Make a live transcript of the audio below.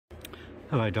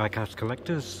Hello Diecast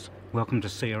collectors, welcome to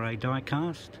CRA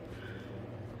Diecast.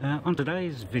 On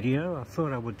today's video I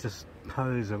thought I would just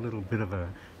pose a little bit of a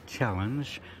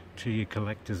challenge to you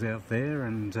collectors out there,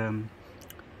 and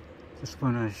just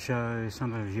want to show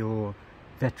some of your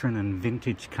veteran and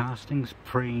vintage castings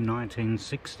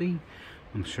pre-1960.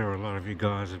 I'm sure a lot of you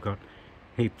guys have got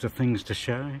heaps of things to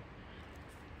show.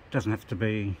 Doesn't have to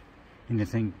be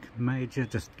anything major,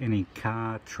 just any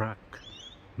car, truck,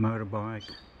 motorbike,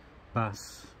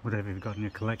 bus, whatever you've got in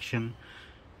your collection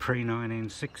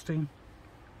pre-1960.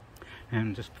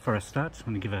 And just before I start, just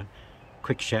want to give a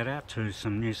quick shout out to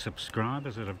some new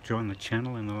subscribers that have joined the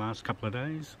channel in the last couple of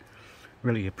days.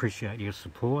 Really appreciate your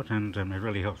support, and it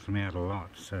really helps me out a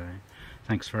lot, so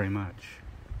thanks very much.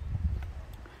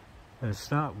 To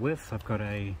start with, I've got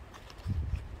a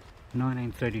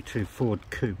 1932 Ford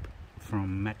Coupe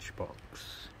from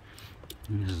Matchbox.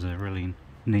 And this is a really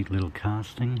neat little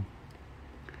casting.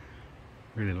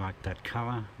 Really like that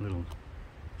colour, little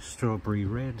strawberry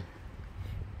red.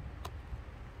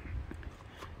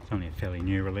 It's only a fairly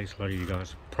new release, a lot of you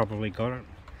guys probably got it.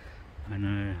 I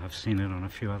know I've seen it on a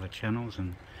few other channels,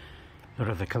 and a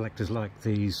lot of the collectors like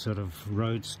these sort of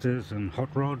roadsters and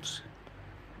hot rods.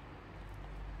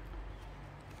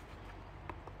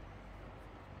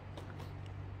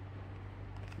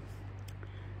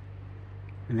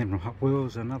 And then from Hot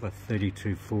Wheels, another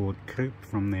 32 Ford Coupe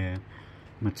from their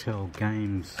Mattel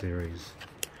Games series.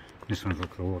 This one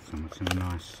looks awesome. It's in a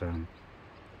nice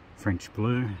French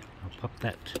blue. I'll pop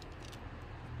that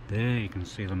there, you can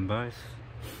see them both.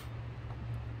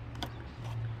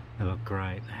 They look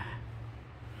great.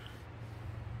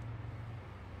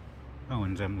 Oh,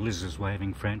 and Liz is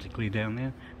waving frantically down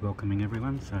there, welcoming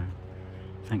everyone, so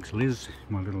thanks Liz,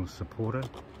 my little supporter.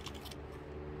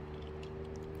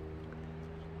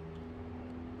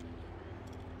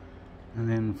 And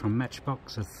then from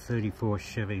Matchbox, a 34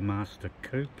 Chevy Master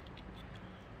Coupe.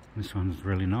 This one's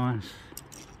really nice.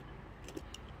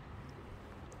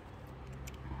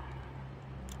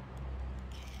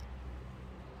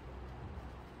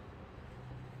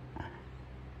 Do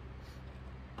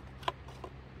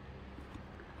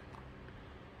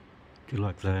you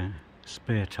like the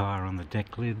spare tyre on the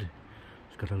deck lid?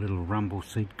 It's got a little rumble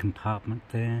seat compartment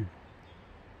there.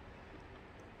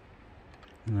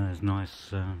 And those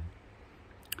nice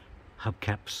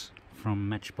hubcaps from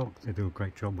Matchbox, they do a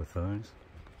great job with those.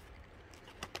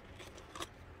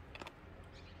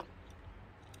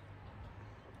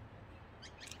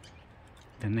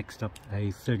 Then next up, a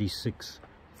 36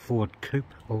 Ford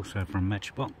Coupe, also from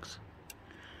Matchbox.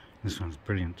 This one's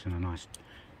brilliant, in a nice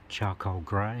charcoal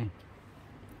grey.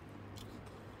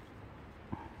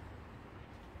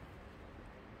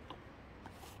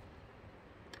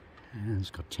 And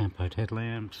it's got tampoed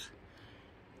headlamps.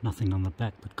 Nothing on the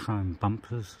back but chrome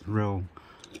bumpers, real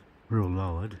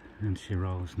lowered, and she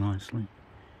rolls nicely.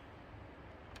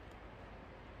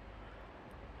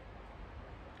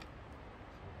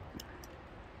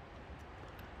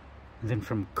 And then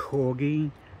from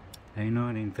Corgi, a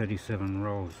 1937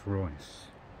 Rolls Royce,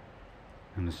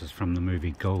 and this is from the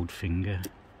movie Goldfinger.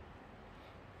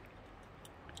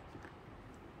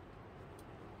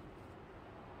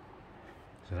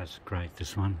 So that's great,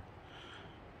 this one.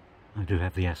 I do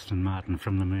have the Aston Martin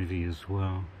from the movie as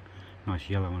well. Nice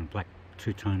yellow and black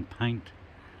two-tone paint.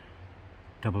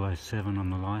 007 on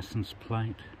the license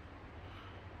plate.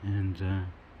 And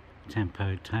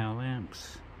tampoed tail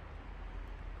lamps.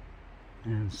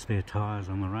 And spare tyres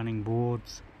on the running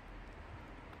boards.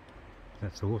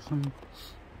 That's awesome.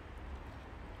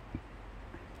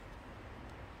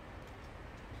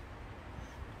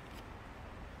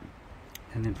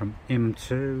 And then from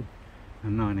M2, a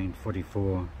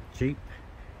 1944 Jeep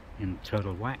in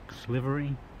total wax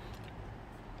livery.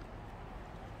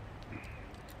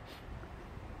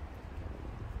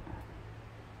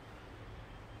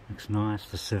 Looks nice.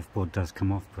 The surfboard does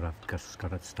come off, but I've just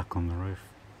got it stuck on the roof.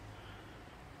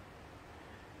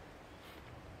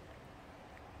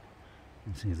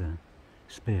 You can see the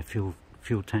spare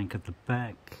fuel tank at the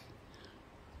back,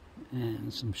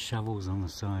 and some shovels on the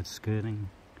side skirting.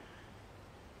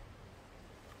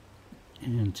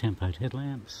 And tampoed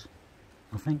headlamps,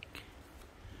 I think.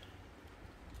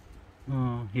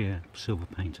 Oh yeah, silver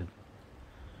painted.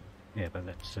 Yeah, but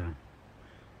that's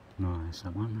nice,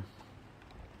 that one.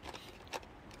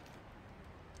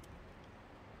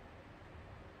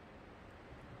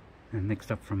 And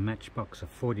next up from Matchbox, a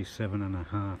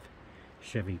 47.5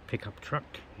 Chevy pickup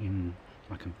truck in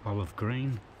like an olive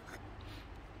green.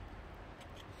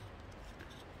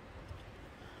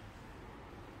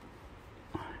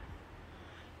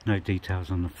 No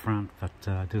details on the front, but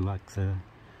I do like the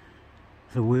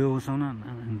the wheels on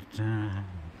it, and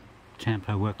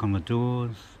tampo work on the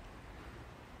doors.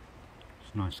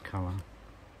 It's a nice colour.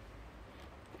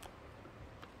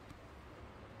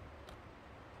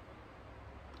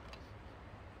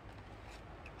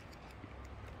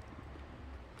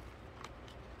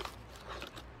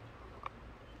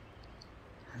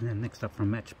 And then next up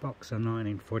from Matchbox, a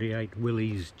 1948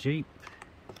 Willys Jeep.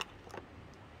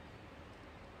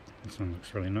 This one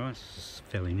looks really nice. It's a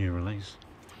fairly new release.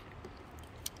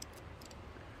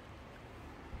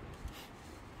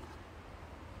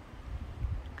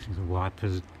 See the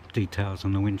wipers, details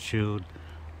on the windshield,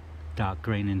 dark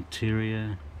green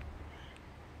interior,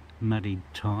 muddied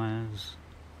tyres.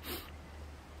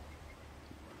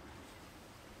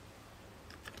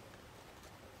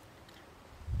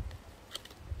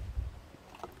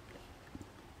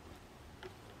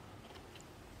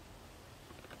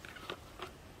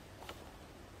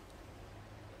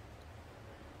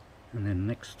 And then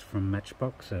next from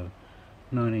Matchbox, a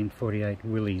 1948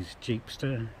 Willys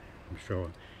Jeepster. I'm sure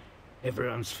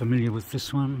everyone's familiar with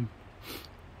this one.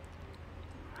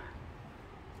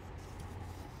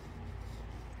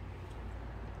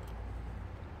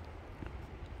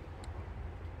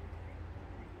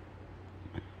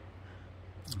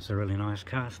 It's a really nice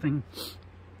casting.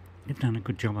 They've done a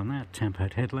good job on that.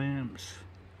 Tampoed headlamps.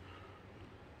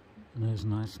 And those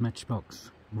nice Matchbox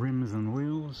rims and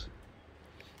wheels.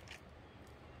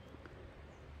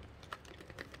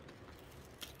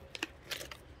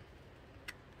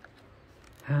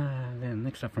 Then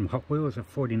next up from Hot Wheels, a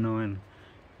 49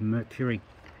 Mercury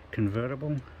convertible.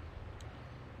 And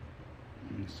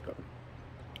it's got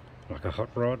like a hot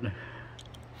rod.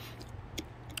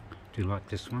 Do you like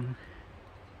this one?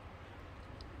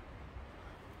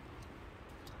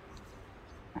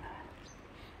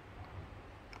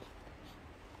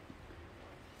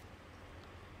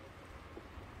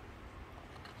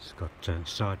 It's got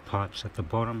side pipes at the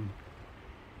bottom.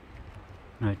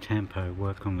 No tampo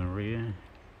work on the rear.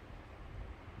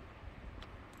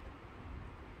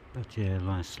 But yeah,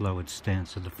 nice lowered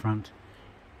stance at the front.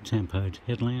 Tampoed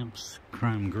headlamps,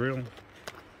 chrome grille.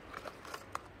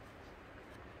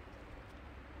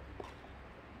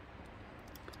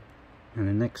 And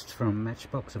the next from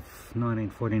Matchbox, of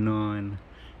 1949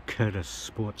 Curtis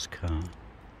sports car.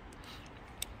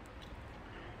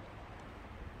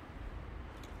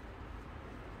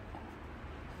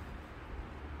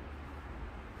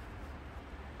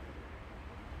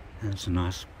 And it's a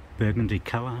nice burgundy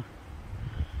colour.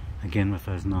 Again with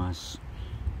those nice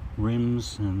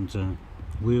rims and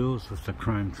wheels with the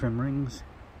chrome trim rings.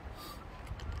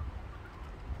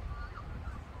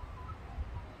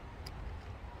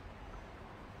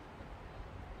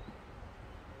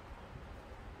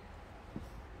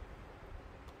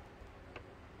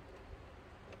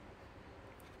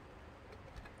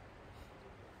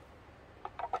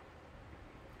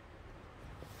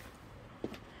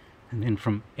 And then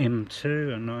from M2,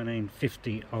 a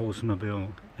 1950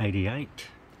 Oldsmobile 88.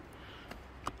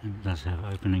 And it does have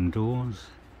opening doors,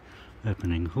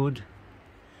 opening hood.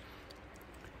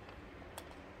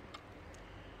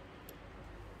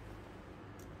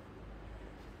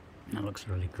 That looks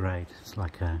really great. It's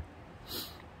like a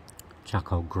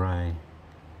charcoal grey.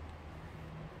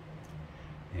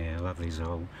 Yeah, I love these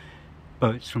old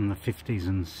boats from the 50s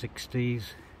and 60s.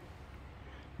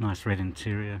 Nice red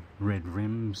interior, red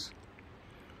rims.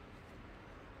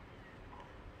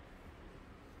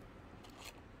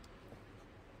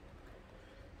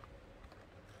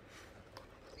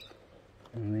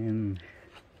 And then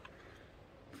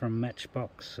from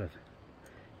Matchbox, a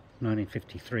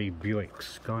 1953 Buick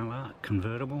Skylark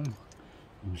convertible.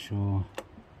 I'm sure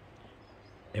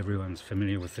everyone's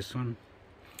familiar with this one.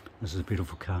 This is a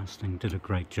beautiful casting. Did a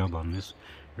great job on this.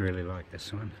 Really like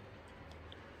this one.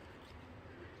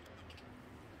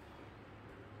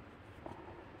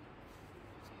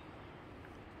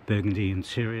 Burgundy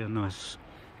interior, nice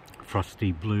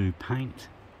frosty blue paint.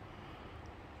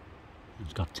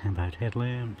 It's got tampoed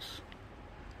headlamps,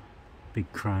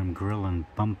 big chrome grille and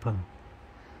bumper.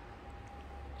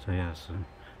 So yeah, it's a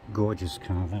gorgeous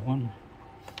car, that one.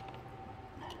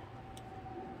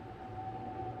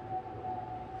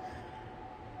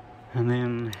 And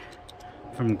then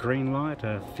from Greenlight,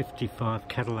 a 55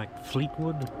 Cadillac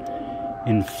Fleetwood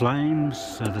in flames.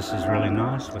 So this is really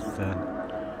nice with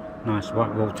nice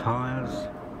white wall tyres.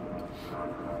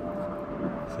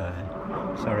 So,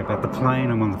 sorry about the plane,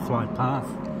 I'm on the flight path.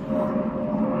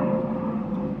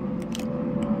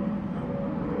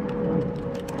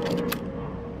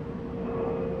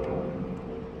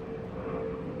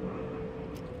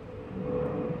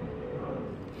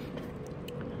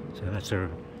 So that's a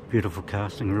Beautiful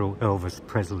casting, real Elvis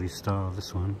Presley style,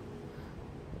 this one.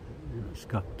 And it's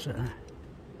got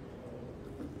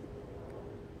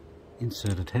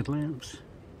inserted headlamps,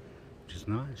 which is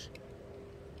nice.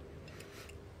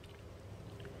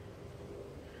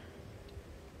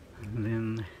 And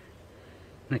then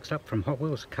next up from Hot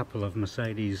Wheels, a couple of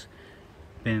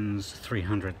Mercedes-Benz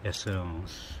 300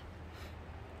 SLs.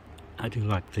 I do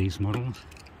like these models.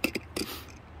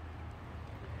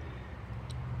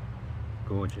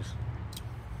 Gorgeous.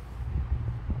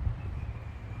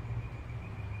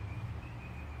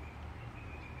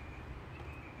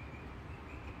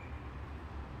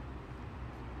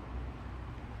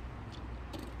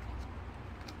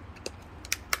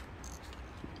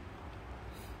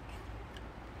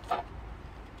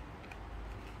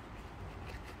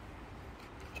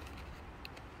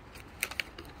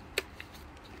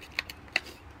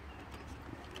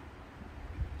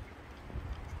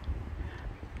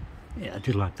 Yeah, I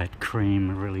do like that cream.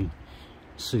 It really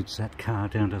suits that car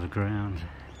down to the ground.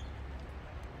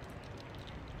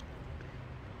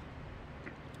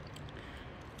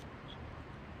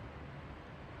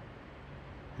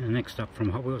 And next up from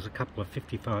Hot Wheels, a couple of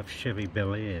 55 Chevy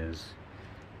Bel Airs.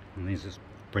 And these are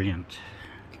brilliant.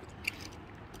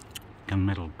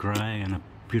 Gunmetal grey and a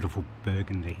beautiful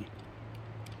burgundy.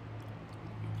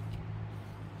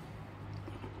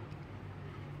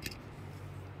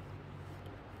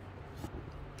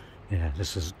 Yeah,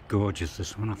 this is gorgeous,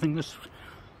 this one. I think this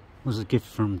was a gift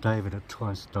from David at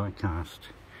Twice Diecast.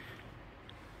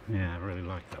 Yeah, I really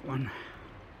like that one.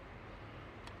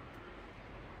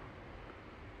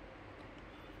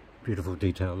 Beautiful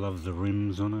detail, love the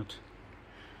rims on it.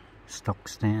 Stock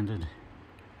standard.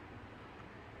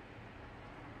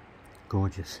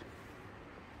 Gorgeous.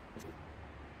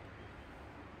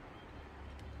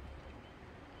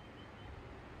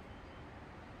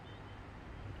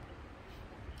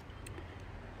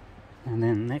 And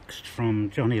then next from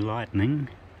Johnny Lightning,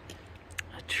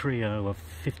 a trio of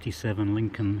 57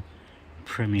 Lincoln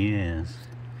Premiers.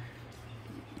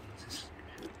 This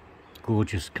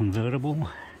gorgeous convertible.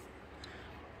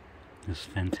 This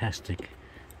fantastic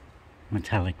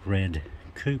metallic red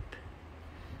coupe.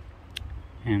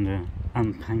 And an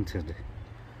unpainted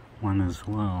one as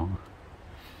well.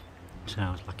 So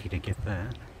I was lucky to get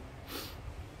that.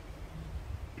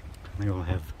 They all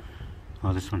have,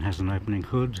 oh, this one has an opening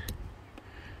hood.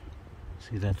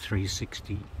 See that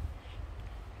 360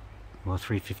 or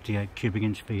 358 cubic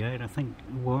inch V8 I think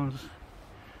it was.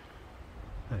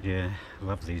 But yeah, I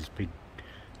love these big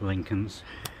Lincolns.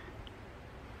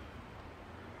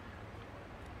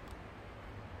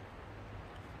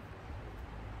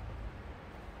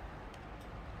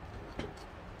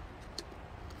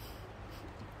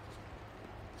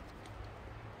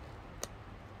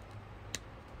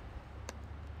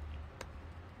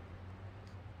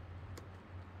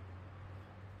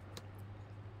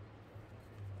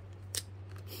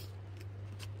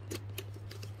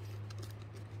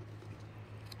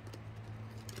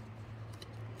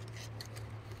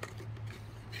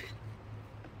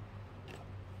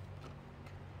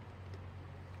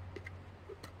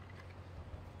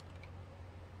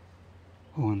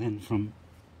 Oh, and then from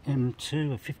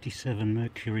M2, a 57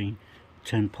 Mercury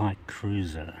Turnpike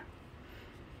Cruiser.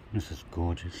 This is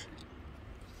gorgeous.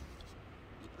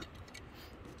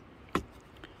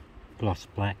 Gloss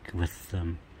black with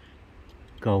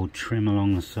gold trim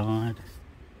along the side.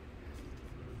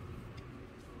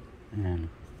 And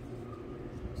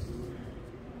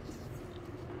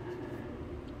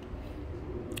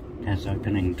has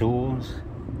opening doors,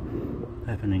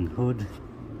 opening hood,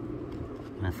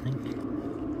 I think.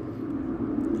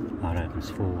 Oh, it opens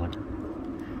forward.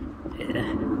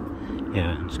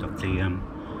 Yeah, it's got the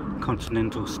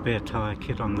Continental spare tyre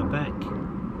kit on the back.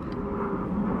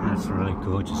 That's a really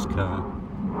gorgeous car.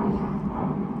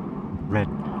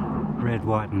 Red,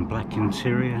 white and black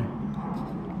interior.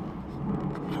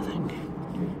 I think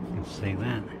you can see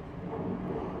that.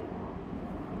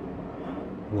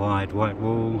 Wide white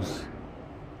walls.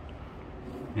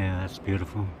 Yeah, that's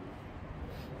beautiful.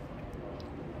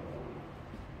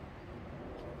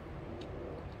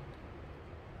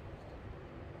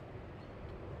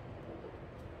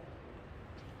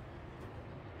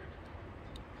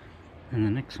 And the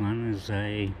next one is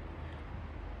a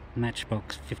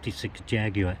Matchbox 56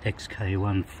 Jaguar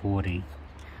XK140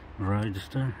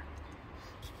 Roadster.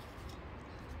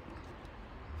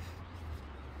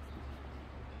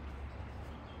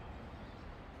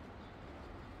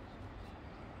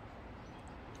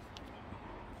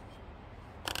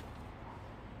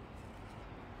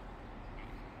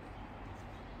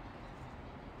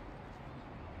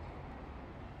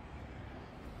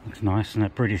 Looks nice in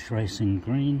that British racing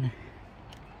green.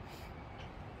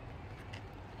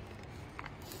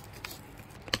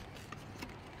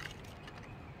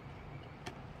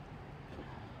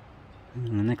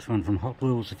 And the next one from Hot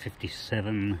Wheels, a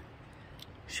 57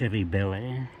 Chevy Bel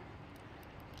Air.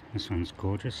 This one's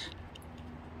gorgeous.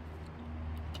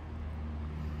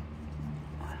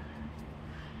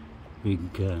 Big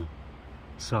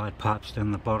side pipes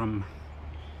down the bottom,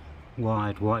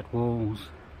 wide white walls,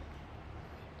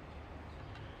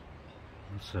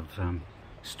 lots of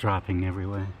striping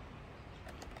everywhere.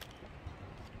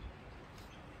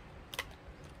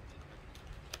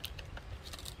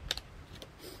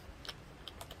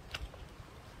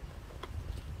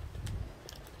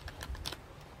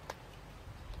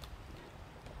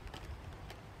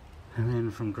 And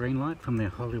then from Greenlight, from their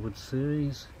Hollywood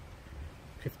series,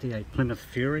 58 Plymouth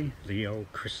Fury, the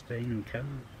old Christine car.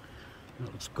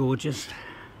 That looks gorgeous.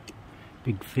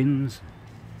 Big fins.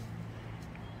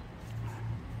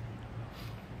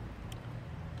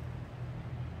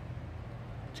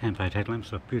 Template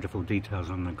headlamps with beautiful details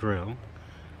on the grille.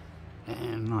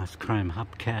 And nice chrome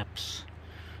hubcaps.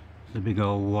 The big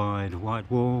old wide white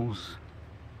walls.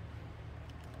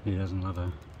 Who doesn't love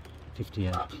a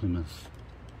 58 Plymouth?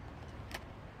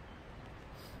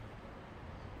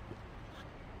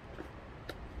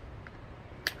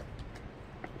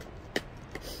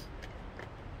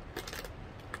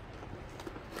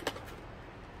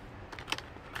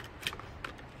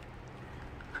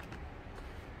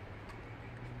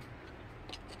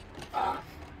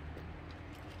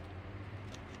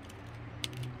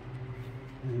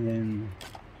 And then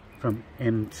from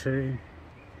M2,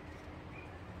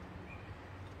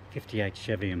 58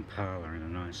 Chevy Impala in a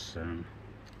nice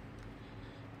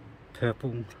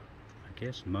purple, I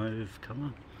guess, mauve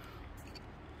colour.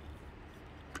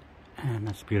 And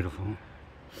that's beautiful.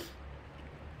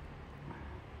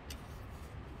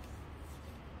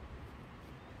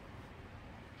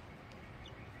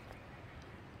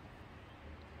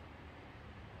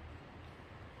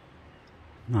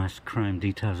 Nice chrome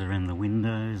details around the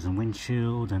windows and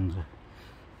windshield and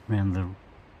around the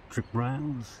drip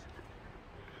rails.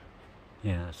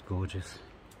 Yeah, that's gorgeous.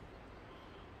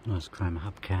 Nice chrome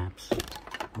hubcaps.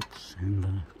 Oops, and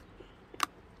the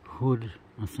hood,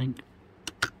 I think,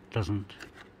 doesn't.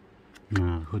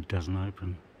 No, the hood doesn't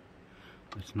open.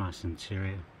 It's nice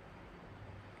interior.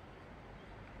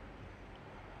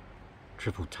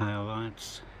 Triple tail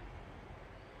lights.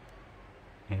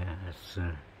 Yeah, it's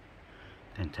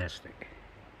fantastic.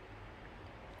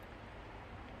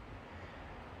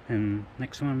 And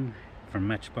next one from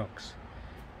Matchbox,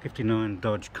 59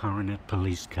 Dodge Coronet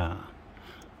police car.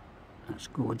 That's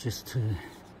gorgeous too.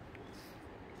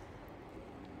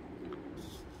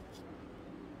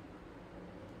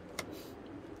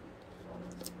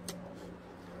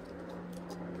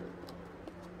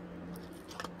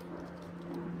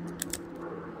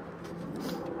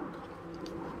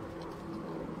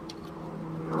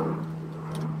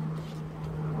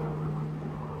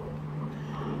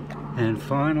 And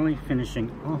finally finishing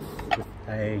off with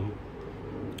a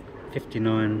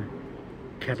 59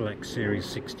 Cadillac Series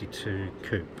 62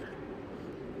 Coupe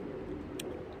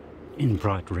in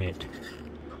bright red.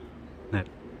 That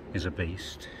is a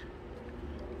beast.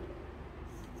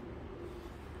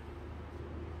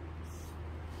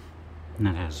 And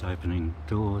that has opening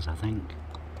doors, I think.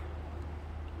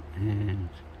 And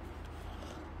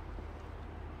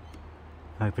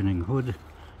opening hood.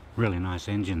 Really nice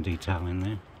engine detail in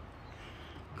there.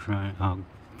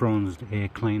 Bronzed air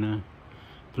cleaner,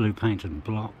 blue painted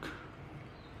block,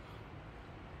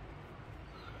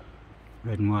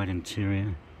 red and white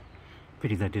interior.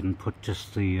 Pity they didn't put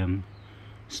just the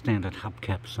standard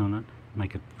hubcaps on it,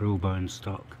 make it real bone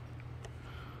stock.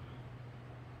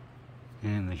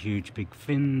 And the huge big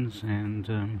fins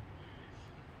and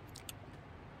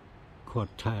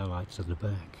quad tail lights at the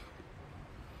back.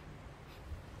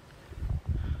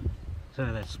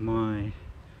 So that's my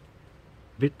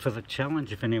bit for the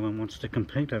challenge. If anyone wants to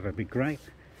compete, that would be great.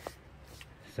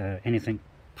 So anything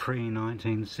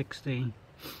pre-1960,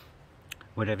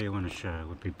 whatever you want to show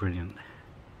would be brilliant.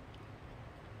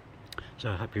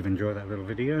 So I hope you've enjoyed that little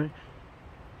video,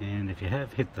 and if you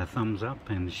have, hit the thumbs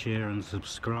up and share and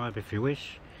subscribe if you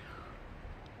wish.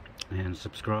 And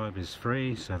subscribe is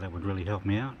free, so that would really help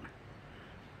me out.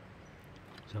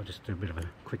 So I'll just do a bit of a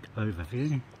quick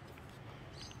overview.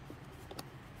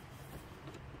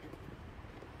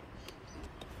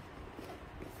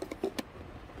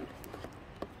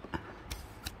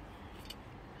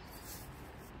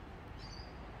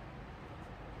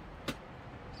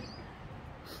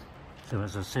 So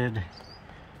as I said,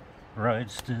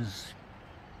 roadsters,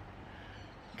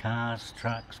 cars,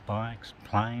 trucks, bikes,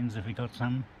 planes if we got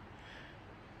some,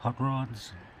 hot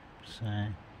rods. So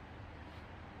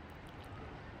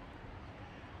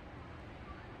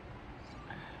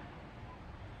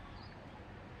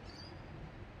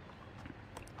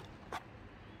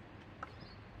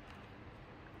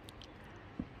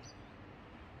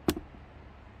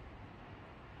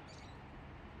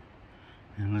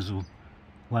and this will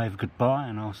wave goodbye,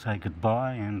 and I'll say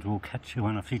goodbye, and we'll catch you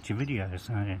on a future video.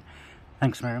 So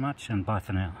thanks very much, and bye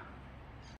for now.